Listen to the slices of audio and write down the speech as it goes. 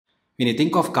When you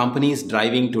think of companies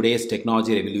driving today's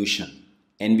technology revolution,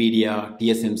 Nvidia,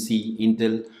 TSMC,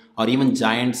 Intel, or even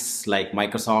giants like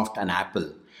Microsoft and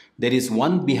Apple, there is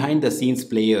one behind the scenes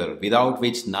player without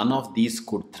which none of these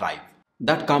could thrive.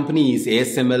 That company is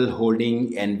ASML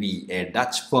Holding N.V, a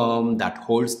Dutch firm that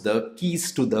holds the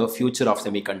keys to the future of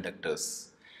semiconductors.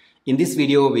 In this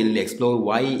video, we'll explore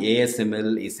why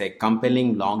ASML is a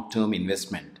compelling long-term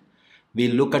investment.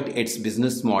 We'll look at its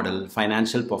business model,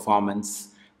 financial performance,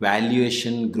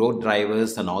 valuation, growth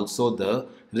drivers, and also the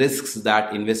risks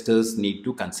that investors need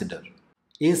to consider.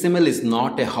 ASML is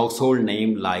not a household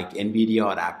name like Nvidia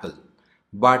or Apple,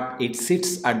 but it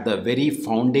sits at the very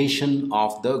foundation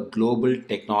of the global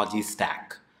technology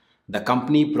stack. The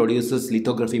company produces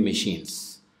lithography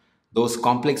machines, those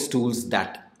complex tools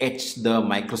that etch the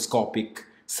microscopic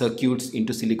circuits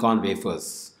into silicon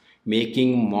wafers,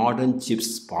 making modern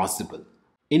chips possible.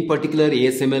 In particular,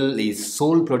 ASML is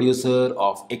sole producer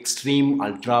of extreme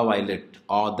ultraviolet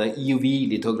or the EUV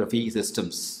lithography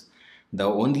systems, the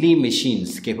only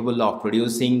machines capable of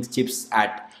producing chips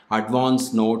at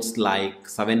advanced nodes like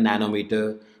 7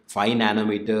 nanometer, 5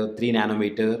 nanometer, 3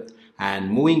 nanometer,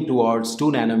 and moving towards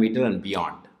 2 nanometer and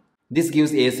beyond. This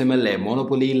gives ASML a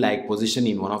monopoly-like position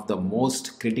in one of the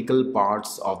most critical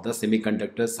parts of the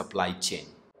semiconductor supply chain.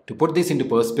 To put this into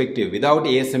perspective, without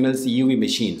ASML's EUV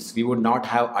machines, we would not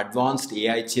have advanced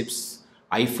AI chips,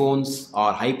 iPhones,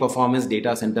 or high-performance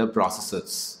data center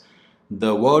processors.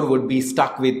 The world would be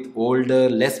stuck with older,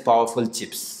 less powerful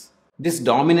chips. This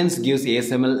dominance gives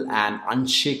ASML an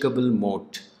unshakable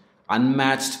moat,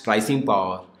 unmatched pricing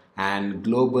power, and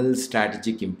global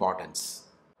strategic importance.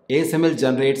 ASML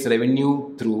generates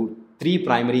revenue through three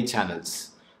primary channels.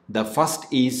 The first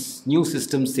is new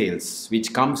system sales,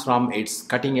 which comes from its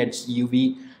cutting-edge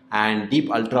EUV and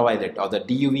deep ultraviolet or the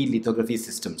DUV lithography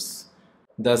systems.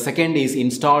 The second is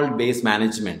installed base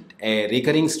management, a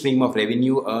recurring stream of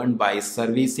revenue earned by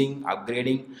servicing,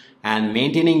 upgrading, and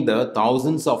maintaining the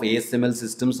thousands of ASML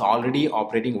systems already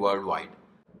operating worldwide.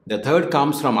 The third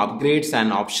comes from upgrades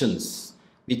and options,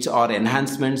 which are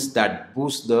enhancements that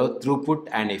boost the throughput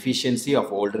and efficiency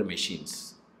of older machines.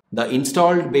 The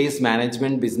installed base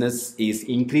management business is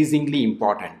increasingly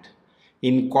important.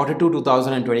 In Q2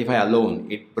 2025 alone,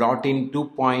 it brought in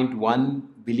 2.1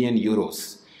 billion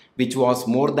euros, which was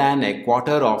more than a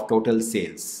quarter of total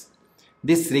sales.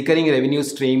 This recurring revenue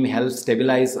stream helps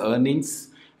stabilize earnings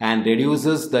and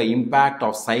reduces the impact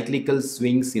of cyclical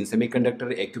swings in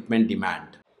semiconductor equipment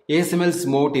demand. ASML's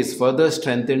moat is further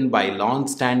strengthened by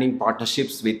long-standing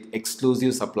partnerships with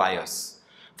exclusive suppliers.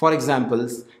 For example,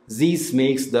 Zeiss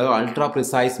makes the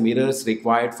ultra-precise mirrors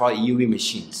required for EUV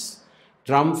machines.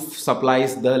 TRUMPF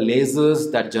supplies the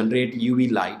lasers that generate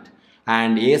UV light,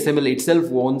 and ASML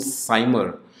itself owns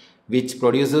Cymer, which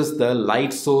produces the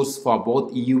light source for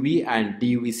both EUV and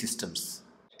DUV systems.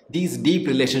 These deep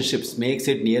relationships makes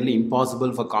it nearly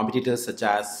impossible for competitors such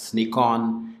as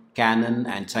Nikon, Canon,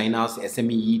 and China's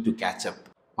SMEE to catch up.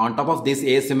 On top of this,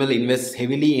 ASML invests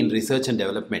heavily in research and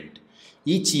development.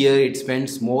 Each year, it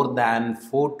spends more than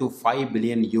 4 to 5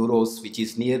 billion euros, which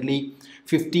is nearly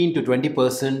 15 to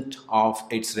 20% of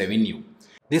its revenue.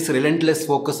 This relentless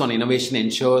focus on innovation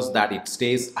ensures that it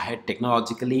stays ahead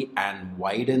technologically and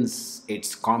widens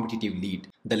its competitive lead.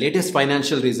 The latest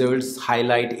financial results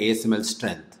highlight ASML's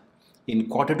strength. In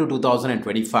Q2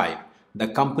 2025, the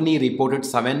company reported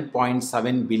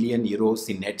 7.7 billion euros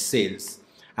in net sales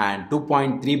and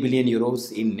 2.3 billion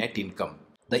euros in net income.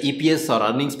 The EPS or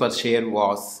earnings per share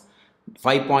was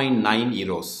 5.9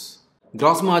 euros.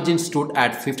 Gross margin stood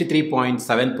at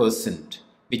 53.7%,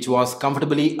 which was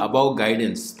comfortably above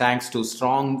guidance thanks to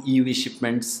strong EUV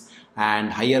shipments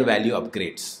and higher value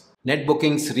upgrades. Net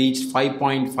bookings reached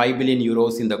 5.5 billion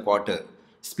euros in the quarter,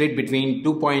 split between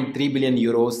 2.3 billion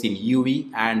euros in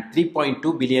EUV and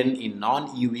 3.2 billion in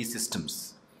non-EUV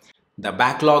systems. The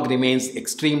backlog remains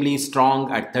extremely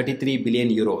strong at 33 billion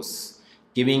euros.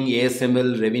 Giving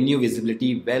ASML revenue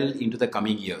visibility well into the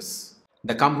coming years.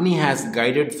 The company has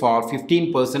guided for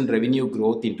 15% revenue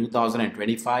growth in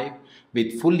 2025,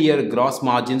 with full-year gross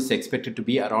margins expected to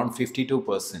be around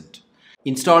 52%.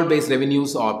 Installed base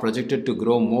revenues are projected to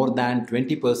grow more than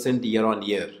 20%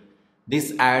 year-on-year.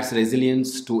 This adds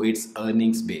resilience to its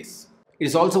earnings base. It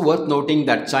is also worth noting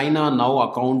that China now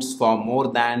accounts for more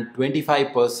than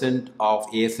 25% of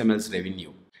ASML's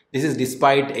revenue. This is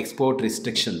despite export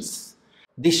restrictions.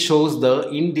 This shows the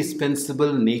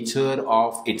indispensable nature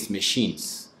of its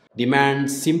machines. Demand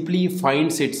simply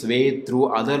finds its way through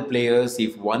other players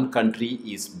if one country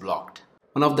is blocked.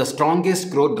 One of the strongest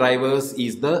growth drivers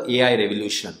is the AI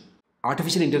revolution.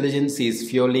 Artificial intelligence is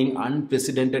fueling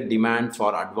unprecedented demand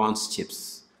for advanced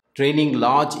chips. Training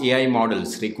large AI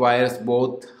models requires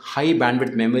both high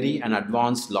bandwidth memory and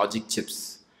advanced logic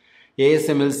chips.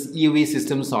 ASML's EUV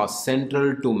systems are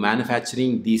central to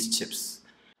manufacturing these chips.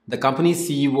 The company's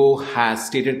CEO has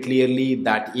stated clearly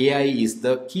that AI is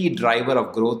the key driver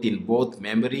of growth in both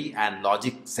memory and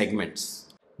logic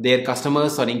segments. Their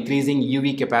customers are increasing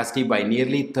EUV capacity by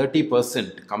nearly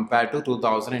 30% compared to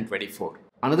 2024.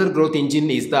 Another growth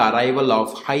engine is the arrival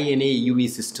of high-NA EUV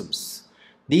systems.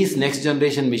 These next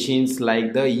generation machines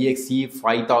like the EXE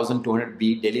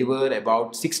 5200B deliver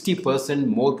about 60%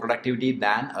 more productivity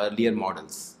than earlier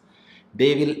models.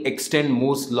 They will extend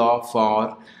Moore's law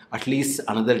for at least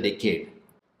another decade.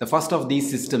 The first of these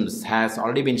systems has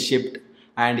already been shipped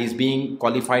and is being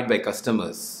qualified by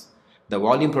customers. The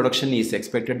volume production is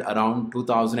expected around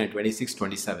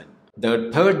 2026-27.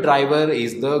 The third driver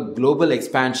is the global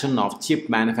expansion of chip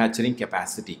manufacturing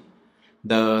capacity.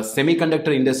 The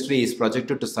semiconductor industry is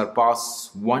projected to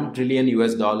surpass $1 trillion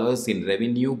in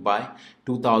revenue by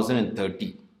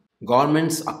 2030.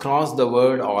 Governments across the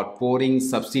world are pouring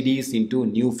subsidies into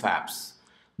new fabs.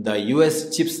 The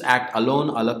US CHIPS Act alone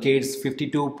allocates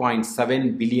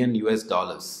 52.7 billion US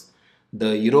dollars.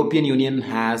 The European Union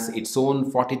has its own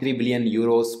 43 billion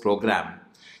euros program.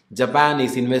 Japan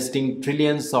is investing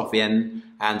trillions of yen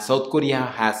and South Korea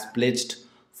has pledged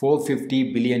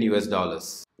 450 billion US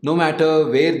dollars. No matter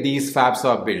where these fabs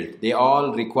are built, they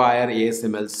all require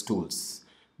ASML's tools.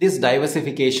 This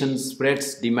diversification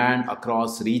spreads demand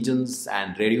across regions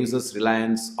and reduces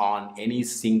reliance on any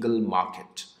single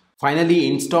market. Finally,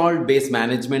 installed base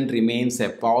management remains a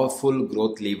powerful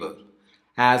growth lever.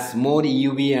 As more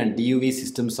EUV and DUV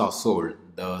systems are sold,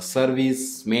 the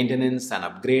service, maintenance and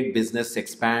upgrade business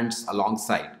expands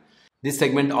alongside. This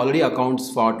segment already accounts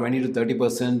for 20 to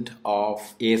 30% of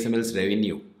ASML's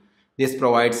revenue. This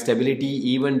provides stability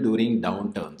even during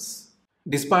downturns.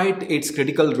 Despite its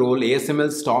critical role,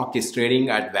 ASML stock is trading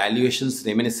at valuations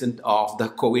reminiscent of the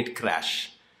COVID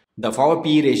crash. The forward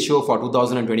PE ratio for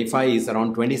 2025 is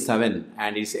around 27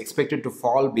 and is expected to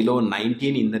fall below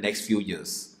 19 in the next few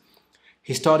years.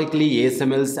 Historically,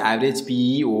 ASML's average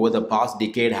PE over the past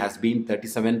decade has been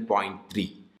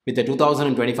 37.3. With a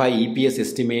 2025 EPS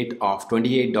estimate of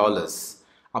 $28,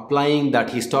 applying that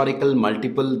historical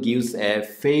multiple gives a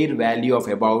fair value of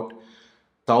about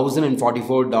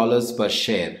 $1,044 per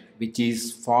share, which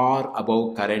is far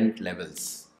above current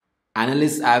levels.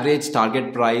 Analysts' average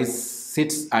target price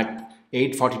sits at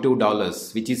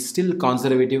 $842, which is still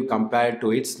conservative compared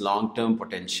to its long-term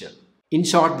potential. In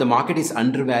short, the market is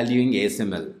undervaluing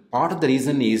ASML. Part of the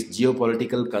reason is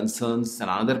geopolitical concerns and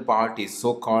another part is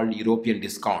so-called European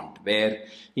discount, where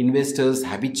investors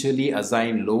habitually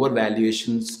assign lower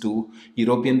valuations to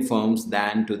European firms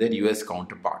than to their US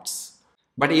counterparts.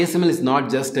 But ASML is not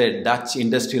just a Dutch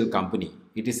industrial company.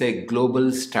 It is a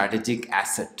global strategic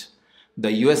asset.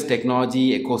 The US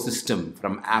technology ecosystem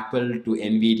from Apple to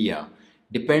NVIDIA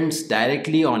depends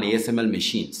directly on ASML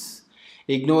machines.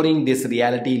 Ignoring this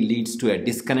reality leads to a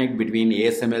disconnect between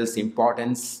ASML's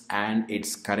importance and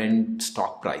its current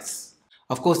stock price.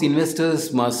 Of course,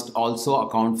 investors must also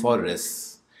account for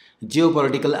risks.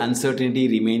 Geopolitical uncertainty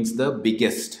remains the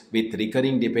biggest, with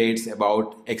recurring debates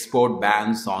about export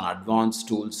bans on advanced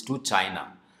tools to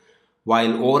China.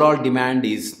 While overall demand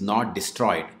is not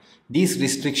destroyed, these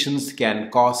restrictions can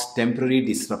cause temporary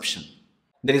disruption.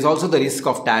 There is also the risk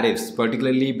of tariffs,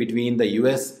 particularly between the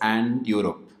US and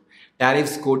Europe.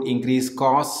 Tariffs could increase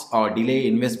costs or delay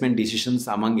investment decisions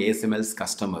among ASML's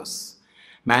customers.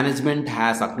 Management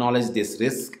has acknowledged this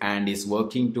risk and is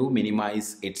working to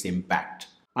minimize its impact.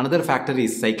 Another factor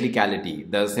is cyclicality.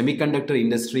 The semiconductor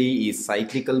industry is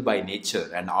cyclical by nature,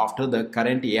 and after the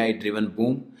current AI-driven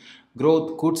boom,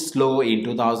 growth could slow in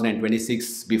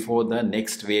 2026 before the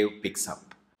next wave picks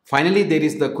up. Finally, there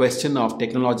is the question of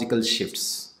technological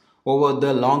shifts. Over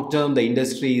the long term, the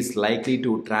industry is likely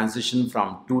to transition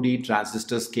from 2D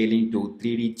transistor scaling to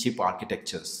 3D chip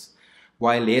architectures.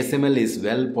 While ASML is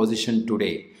well positioned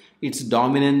today, its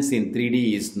dominance in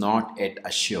 3D is not yet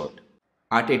assured.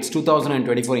 At its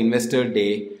 2024 Investor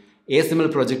Day,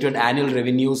 ASML projected annual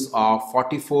revenues of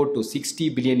 44 to 60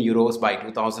 billion euros by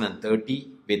 2030,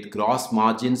 with gross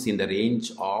margins in the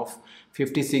range of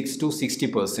 56 to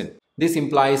 60%. This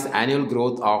implies annual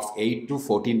growth of 8 to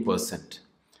 14%.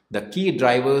 The key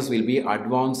drivers will be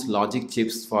advanced logic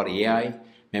chips for AI,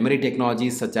 memory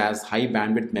technologies such as high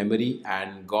bandwidth memory,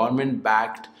 and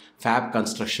government-backed fab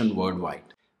construction worldwide.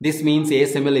 This means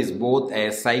ASML is both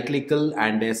a cyclical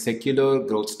and a secular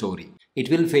growth story. It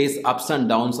will face ups and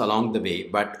downs along the way,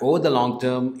 but over the long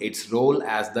term, its role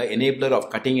as the enabler of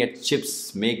cutting-edge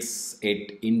chips makes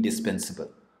it indispensable.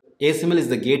 ASML is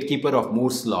the gatekeeper of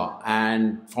Moore's law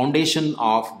and foundation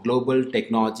of global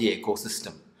technology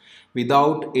ecosystem.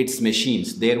 Without its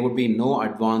machines, there would be no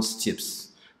advanced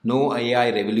chips, no AI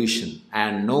revolution,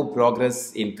 and no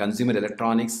progress in consumer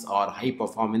electronics or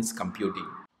high-performance computing.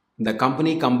 The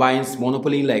company combines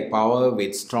monopoly-like power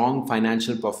with strong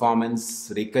financial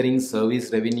performance, recurring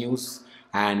service revenues,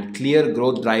 and clear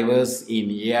growth drivers in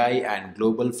AI and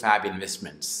global fab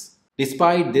investments.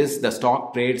 Despite this, the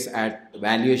stock trades at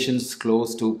valuations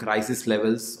close to crisis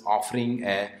levels, offering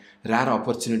a rare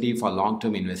opportunity for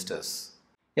long-term investors.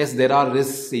 Yes, there are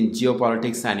risks in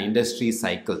geopolitics and industry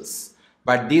cycles,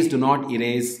 but these do not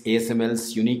erase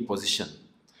ASML's unique position.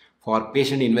 For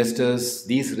patient investors,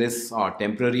 these risks are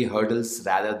temporary hurdles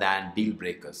rather than deal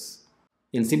breakers.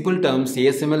 In simple terms,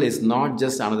 ASML is not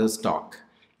just another stock.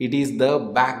 It is the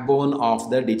backbone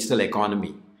of the digital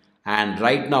economy. And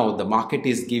right now, the market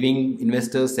is giving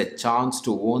investors a chance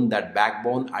to own that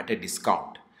backbone at a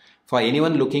discount. For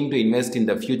anyone looking to invest in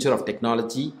the future of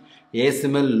technology,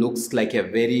 ASML looks like a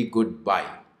very good buy.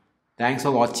 Thanks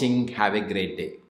for watching. Have a great day.